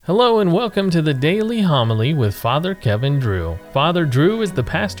Hello and welcome to the Daily Homily with Father Kevin Drew. Father Drew is the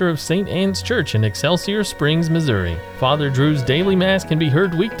pastor of St. Anne's Church in Excelsior Springs, Missouri. Father Drew's daily mass can be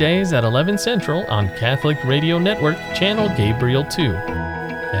heard weekdays at 11 Central on Catholic Radio Network, channel Gabriel 2.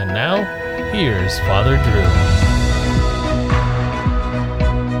 And now, here's Father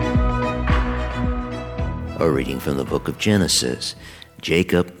Drew. A reading from the book of Genesis.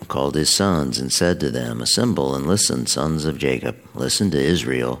 Jacob called his sons and said to them, "Assemble and listen, sons of Jacob. Listen to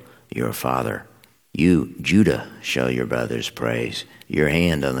Israel, your father. You, Judah, shall your brothers praise. Your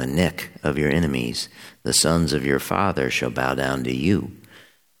hand on the neck of your enemies. The sons of your father shall bow down to you.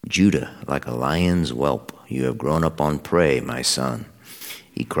 Judah, like a lion's whelp, you have grown up on prey, my son.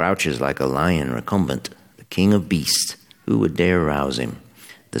 He crouches like a lion recumbent, the king of beasts. Who would dare rouse him?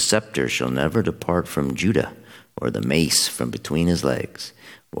 The scepter shall never depart from Judah, or the mace from between his legs,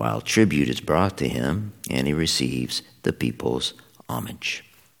 while tribute is brought to him, and he receives the people's homage."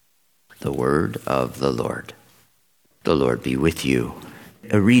 The word of the Lord. The Lord be with you.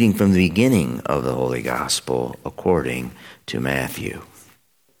 A reading from the beginning of the Holy Gospel according to Matthew.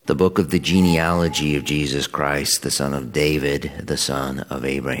 The book of the genealogy of Jesus Christ, the son of David, the son of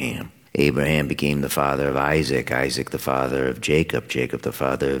Abraham. Abraham became the father of Isaac, Isaac the father of Jacob, Jacob the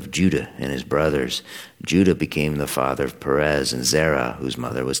father of Judah and his brothers. Judah became the father of Perez and Zerah, whose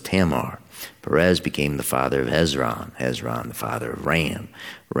mother was Tamar. Perez became the father of Hezron, Hezron the father of Ram,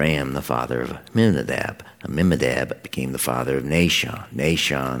 Ram the father of Amminadab, Amminadab became the father of Nahshon,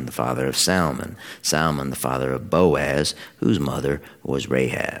 Nahshon the father of Salmon, Salmon the father of Boaz, whose mother was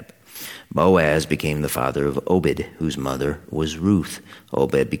Rahab. Boaz became the father of Obed, whose mother was Ruth.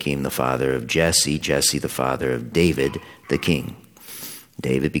 Obed became the father of Jesse, Jesse the father of David, the king.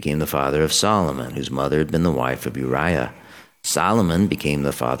 David became the father of Solomon, whose mother had been the wife of Uriah. Solomon became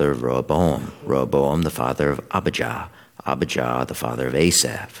the father of Rehoboam, Rehoboam the father of Abijah, Abijah the father of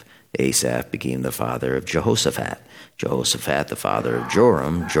Asaph. Asaph became the father of Jehoshaphat, Jehoshaphat the father of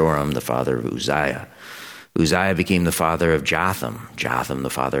Joram, Joram the father of Uzziah. Uzziah became the father of Jotham, Jotham the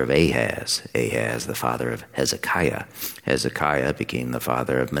father of Ahaz, Ahaz the father of Hezekiah. Hezekiah became the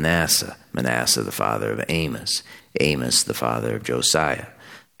father of Manasseh, Manasseh the father of Amos, Amos the father of Josiah.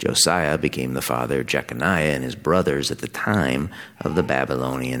 Josiah became the father of Jeconiah and his brothers at the time of the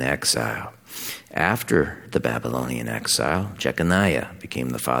Babylonian exile. After the Babylonian exile, Jeconiah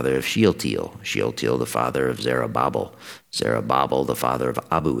became the father of Shealtiel, Shealtiel the father of Zerubbabel, Zerubbabel the father of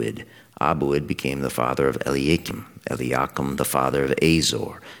Abuid, Abuid became the father of Eliakim, Eliakim the father of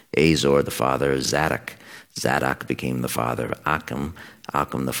Azor, Azor the father of Zadok, Zadok became the father of Achim,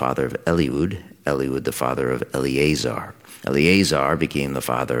 Achim the father of Eliud, Eliud the father of Eleazar, Eleazar became the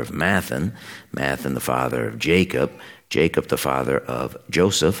father of Mathan, Mathan the father of Jacob, Jacob the father of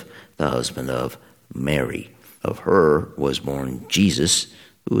Joseph, the husband of Mary. Of her was born Jesus,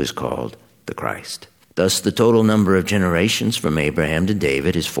 who is called the Christ. Thus, the total number of generations from Abraham to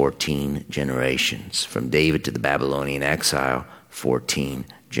David is 14 generations. From David to the Babylonian exile, 14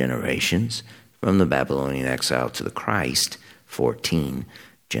 generations. From the Babylonian exile to the Christ, 14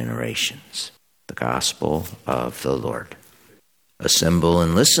 generations. The Gospel of the Lord. Assemble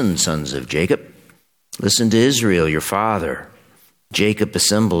and listen, sons of Jacob. Listen to Israel, your father. Jacob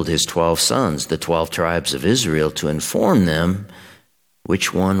assembled his 12 sons, the 12 tribes of Israel, to inform them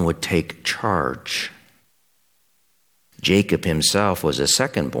which one would take charge. Jacob himself was a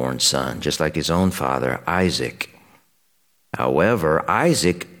second-born son, just like his own father, Isaac. However,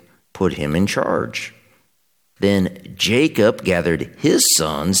 Isaac put him in charge. Then Jacob gathered his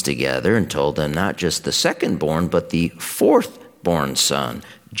sons together and told them not just the second-born, but the fourth-born son,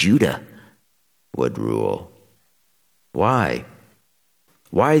 Judah, would rule. Why?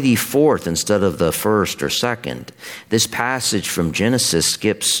 Why the fourth instead of the first or second? This passage from Genesis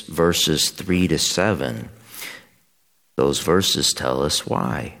skips verses 3 to 7. Those verses tell us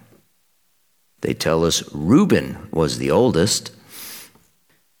why. They tell us Reuben was the oldest,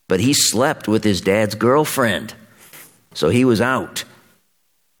 but he slept with his dad's girlfriend, so he was out.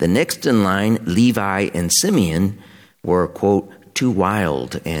 The next in line, Levi and Simeon, were, quote, too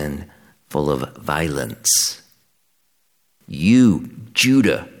wild and full of violence. You,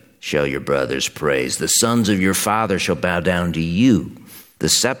 Judah, shall your brothers praise. The sons of your father shall bow down to you. The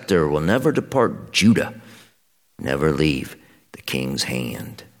scepter will never depart Judah, never leave the king's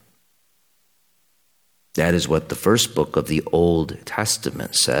hand. That is what the first book of the Old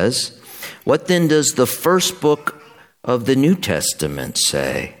Testament says. What then does the first book of the New Testament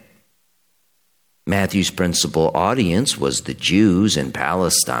say? Matthew's principal audience was the Jews in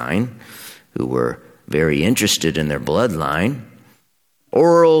Palestine, who were very interested in their bloodline.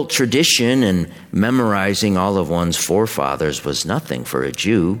 Oral tradition and memorizing all of one's forefathers was nothing for a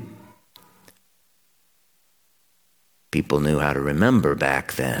Jew. People knew how to remember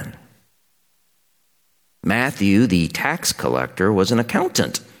back then. Matthew, the tax collector, was an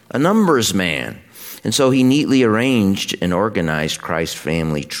accountant, a numbers man. And so he neatly arranged and organized Christ's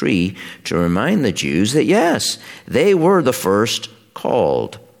family tree to remind the Jews that, yes, they were the first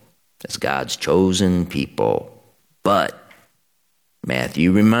called as God's chosen people. But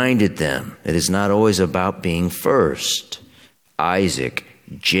Matthew reminded them it is not always about being first. Isaac,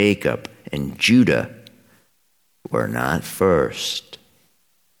 Jacob, and Judah were not first.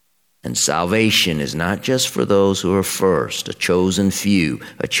 And salvation is not just for those who are first, a chosen few,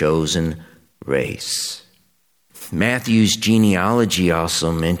 a chosen race. Matthew's genealogy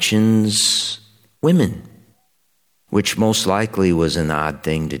also mentions women, which most likely was an odd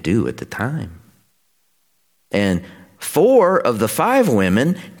thing to do at the time. And 4 of the 5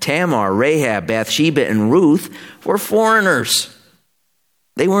 women, Tamar, Rahab, Bathsheba, and Ruth, were foreigners.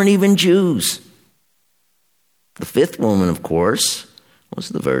 They weren't even Jews. The 5th woman, of course, was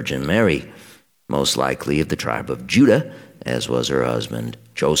the Virgin Mary, most likely of the tribe of Judah, as was her husband,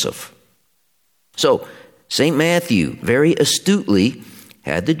 Joseph. So, St. Matthew very astutely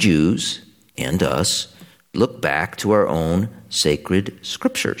had the Jews and us look back to our own sacred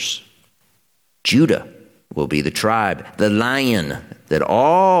scriptures. Judah will be the tribe, the lion that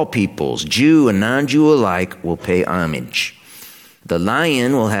all peoples, Jew and non-Jew alike, will pay homage. The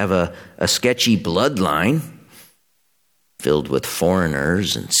lion will have a sketchy bloodline filled with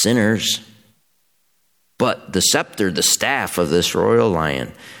foreigners and sinners. But the scepter, the staff of this royal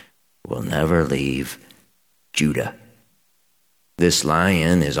lion will never leave Judah. This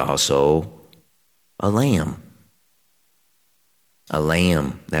lion is also a lamb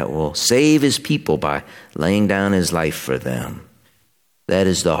that will save his people by laying down his life for them. That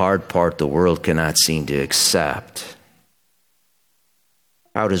is the hard part the world cannot seem to accept.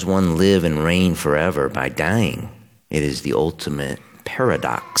 How does one live and reign forever? By dying. It is the ultimate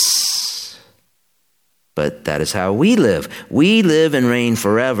paradox. But that is how we live. We live and reign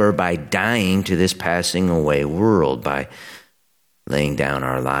forever by dying to this passing away world, by laying down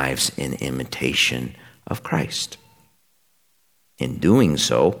our lives in imitation of Christ. In doing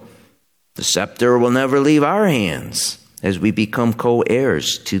so, the scepter will never leave our hands as we become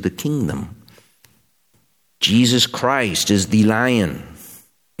co-heirs to the kingdom. Jesus Christ is the lion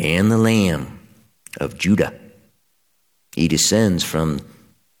and the lamb of Judah. He descends from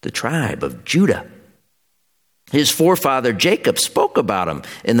the tribe of Judah. His forefather Jacob spoke about him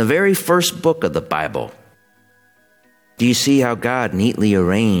in the very first book of the Bible. Do you see how God neatly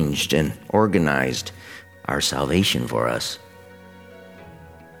arranged and organized our salvation for us?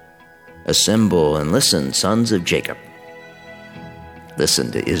 Assemble and listen, sons of Jacob.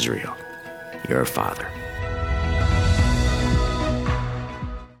 Listen to Israel, your father.